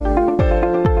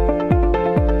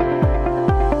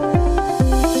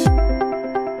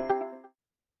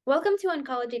to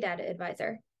Oncology Data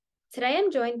Advisor. Today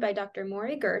I'm joined by Dr.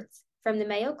 Maury Gertz from the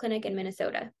Mayo Clinic in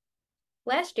Minnesota.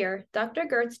 Last year, Dr.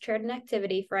 Gertz chaired an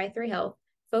activity for i3 Health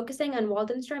focusing on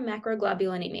Waldenstrom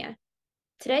macroglobulinemia.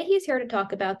 Today he's here to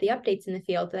talk about the updates in the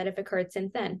field that have occurred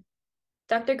since then.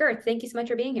 Dr. Gertz, thank you so much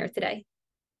for being here today.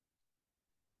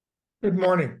 Good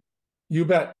morning. You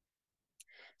bet.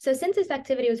 So since this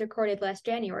activity was recorded last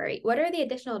January, what are the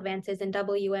additional advances in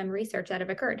WM research that have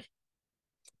occurred?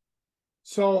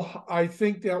 So I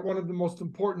think that one of the most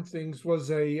important things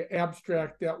was an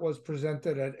abstract that was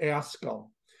presented at ASCO.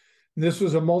 This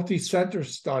was a multi-center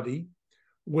study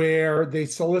where they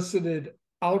solicited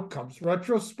outcomes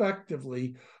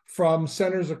retrospectively from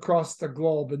centers across the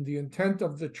globe, and the intent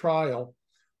of the trial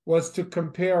was to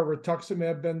compare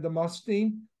rituximab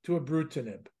bendamustine to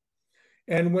ibrutinib.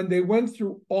 And when they went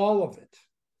through all of it,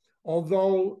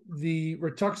 although the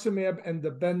rituximab and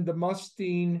the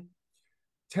bendamustine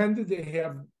tended to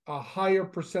have a higher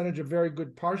percentage of very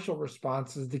good partial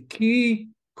responses, the key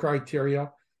criteria,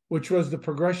 which was the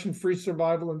progression-free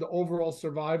survival and the overall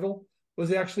survival,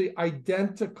 was actually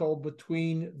identical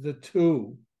between the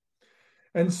two.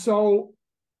 And so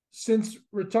since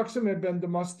rituximab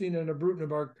bendamustine and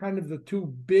ibrutinib are kind of the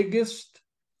two biggest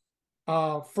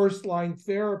first-line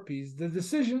therapies, the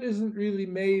decision isn't really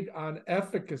made on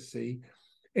efficacy,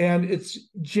 and it's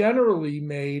generally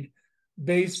made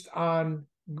based on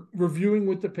reviewing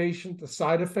with the patient the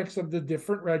side effects of the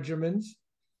different regimens,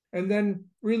 and then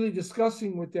really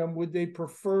discussing with them, would they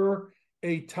prefer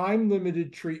a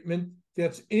time-limited treatment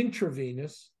that's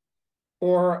intravenous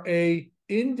or a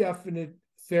indefinite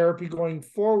therapy going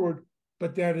forward,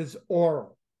 but that is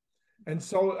oral. And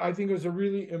so I think it was a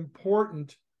really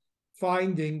important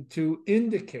finding to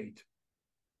indicate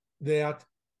that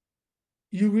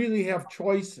you really have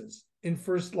choices in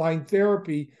first-line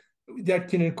therapy that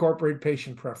can incorporate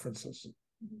patient preferences.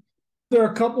 There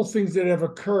are a couple things that have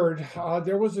occurred.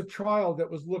 There was a trial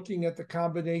that was looking at the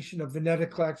combination of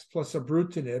venetoclax plus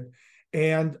ibrutinib,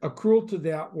 and accrual to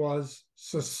that was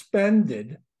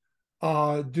suspended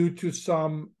due to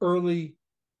some early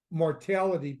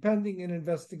mortality, pending an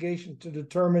investigation to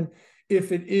determine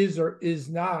if it is or is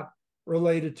not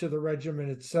related to the regimen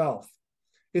itself.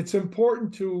 It's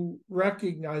important to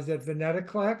recognize that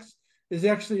venetoclax is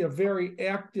actually a very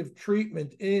active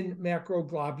treatment in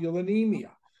macroglobulinemia.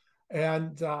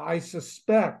 And I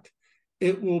suspect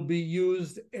it will be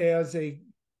used as a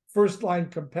first-line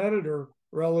competitor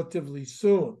relatively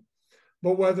soon.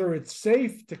 But whether it's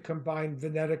safe to combine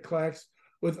venetoclax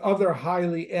with other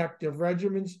highly active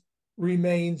regimens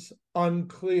remains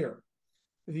unclear.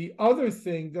 The other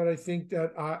thing that I think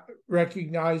that I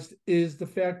recognized is the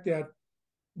fact that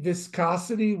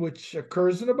viscosity, which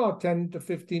occurs in about 10 to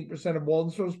 15% of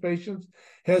Waldenstrom's patients,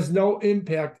 has no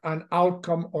impact on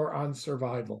outcome or on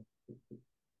survival.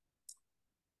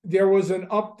 There was an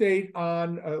update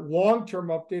on a long-term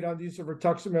update on the use of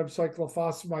rituximab,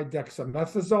 cyclophosphamide,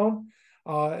 dexamethasone.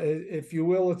 If you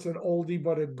will, it's an oldie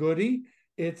but a goodie.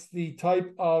 It's the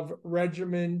type of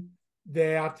regimen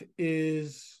that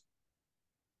is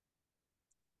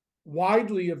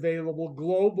widely available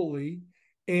globally,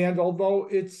 and although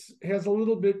it has a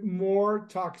little bit more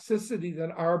toxicity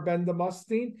than our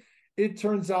bendamustine, it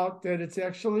turns out that it's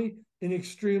actually an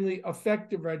extremely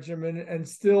effective regimen and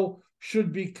still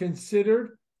should be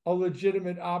considered a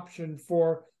legitimate option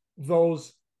for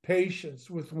those patients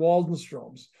with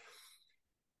Waldenstrom's.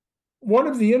 One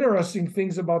of the interesting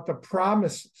things about the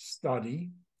PROMISE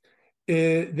study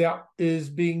that is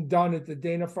being done at the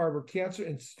Dana-Farber Cancer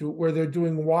Institute, where they're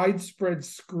doing widespread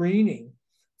screening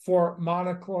for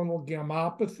monoclonal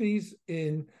gammopathies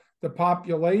in the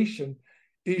population,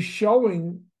 is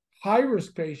showing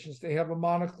high-risk patients, they have a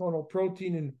monoclonal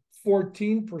protein in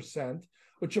 14%,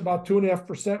 which about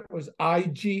 2.5% was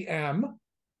IgM.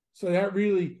 So that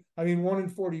really, 1 in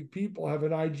 40 people have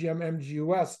an IgM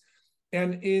MGUS.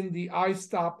 And in the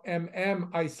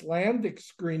iStop-MM Icelandic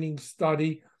screening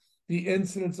study, the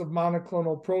incidence of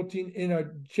monoclonal protein in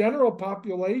a general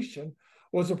population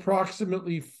was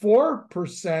approximately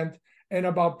 4%, and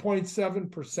about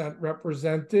 0.7%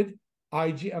 represented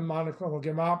IgM monoclonal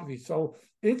gammopathy. So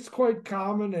it's quite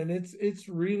common, and it's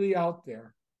really out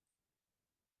there.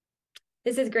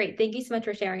 This is great. Thank you so much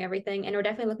for sharing everything, and we're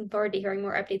definitely looking forward to hearing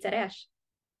more updates at ASH.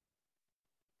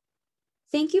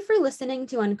 Thank you for listening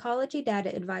to Oncology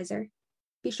Data Advisor.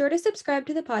 Be sure to subscribe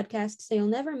to the podcast so you'll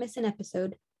never miss an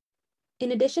episode.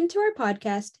 In addition to our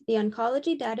podcast, the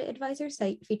Oncology Data Advisor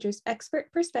site features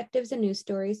expert perspectives and news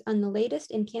stories on the latest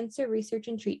in cancer research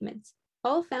and treatments,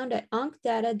 all found at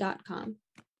oncdata.com.